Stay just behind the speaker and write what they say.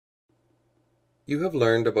You have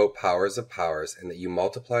learned about powers of powers and that you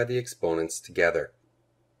multiply the exponents together.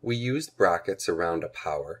 We used brackets around a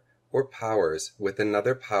power, or powers with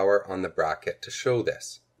another power on the bracket to show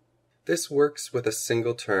this. This works with a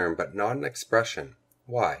single term but not an expression.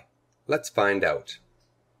 Why? Let's find out.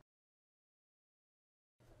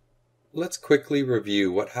 Let's quickly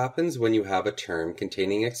review what happens when you have a term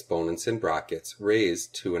containing exponents in brackets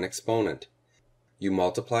raised to an exponent. You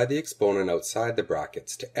multiply the exponent outside the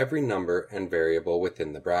brackets to every number and variable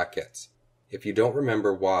within the brackets. If you don't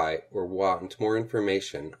remember why or want more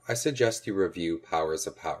information, I suggest you review powers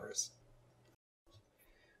of powers.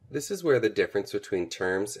 This is where the difference between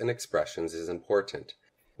terms and expressions is important.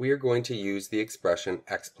 We are going to use the expression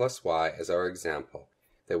x plus y as our example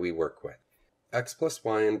that we work with. X plus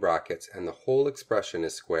y in brackets and the whole expression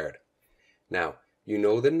is squared. Now, you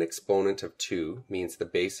know that an exponent of 2 means the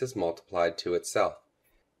base is multiplied to itself.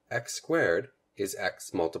 X squared is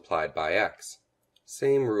x multiplied by x.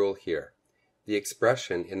 Same rule here. The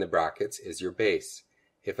expression in the brackets is your base.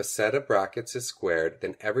 If a set of brackets is squared,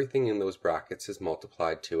 then everything in those brackets is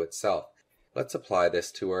multiplied to itself. Let's apply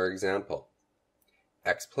this to our example.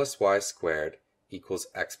 X plus y squared equals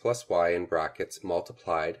x plus y in brackets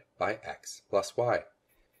multiplied by x plus y.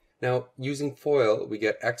 Now, using FOIL, we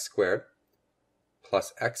get x squared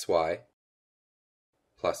plus xy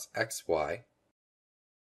plus xy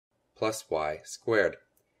plus y squared.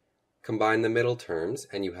 Combine the middle terms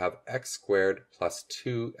and you have x squared plus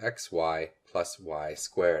 2xy plus y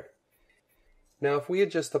squared. Now if we had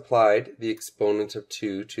just applied the exponent of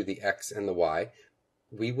 2 to the x and the y,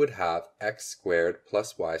 we would have x squared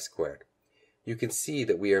plus y squared. You can see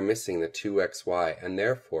that we are missing the 2xy and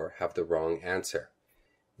therefore have the wrong answer.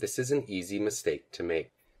 This is an easy mistake to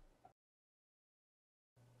make.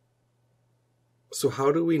 So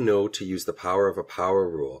how do we know to use the power of a power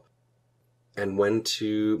rule and when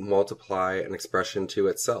to multiply an expression to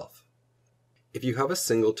itself? If you have a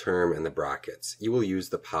single term in the brackets, you will use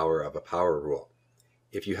the power of a power rule.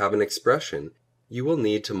 If you have an expression, you will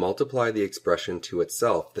need to multiply the expression to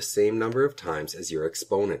itself the same number of times as your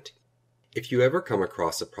exponent. If you ever come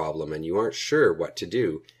across a problem and you aren't sure what to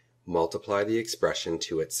do, multiply the expression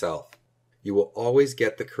to itself. You will always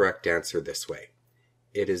get the correct answer this way.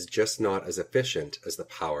 It is just not as efficient as the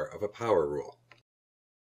power of a power rule.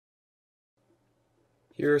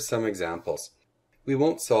 Here are some examples. We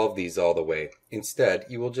won't solve these all the way. Instead,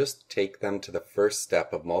 you will just take them to the first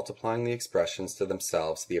step of multiplying the expressions to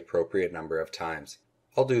themselves the appropriate number of times.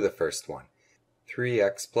 I'll do the first one.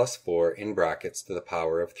 3x plus 4 in brackets to the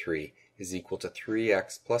power of 3 is equal to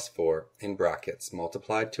 3x plus 4 in brackets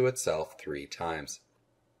multiplied to itself 3 times.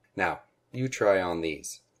 Now, you try on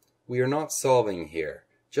these. We are not solving here,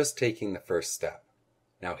 just taking the first step.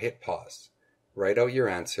 Now hit pause. Write out your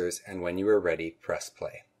answers, and when you are ready, press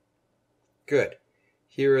play. Good.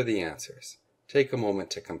 Here are the answers. Take a moment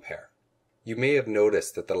to compare. You may have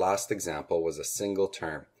noticed that the last example was a single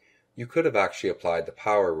term. You could have actually applied the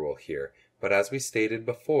power rule here, but as we stated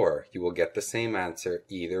before, you will get the same answer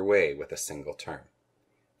either way with a single term.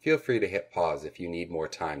 Feel free to hit pause if you need more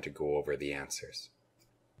time to go over the answers.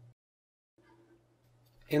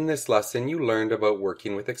 In this lesson, you learned about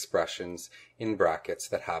working with expressions in brackets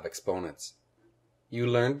that have exponents. You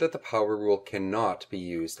learned that the power rule cannot be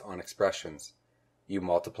used on expressions. You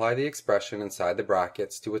multiply the expression inside the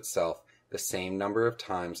brackets to itself the same number of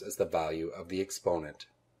times as the value of the exponent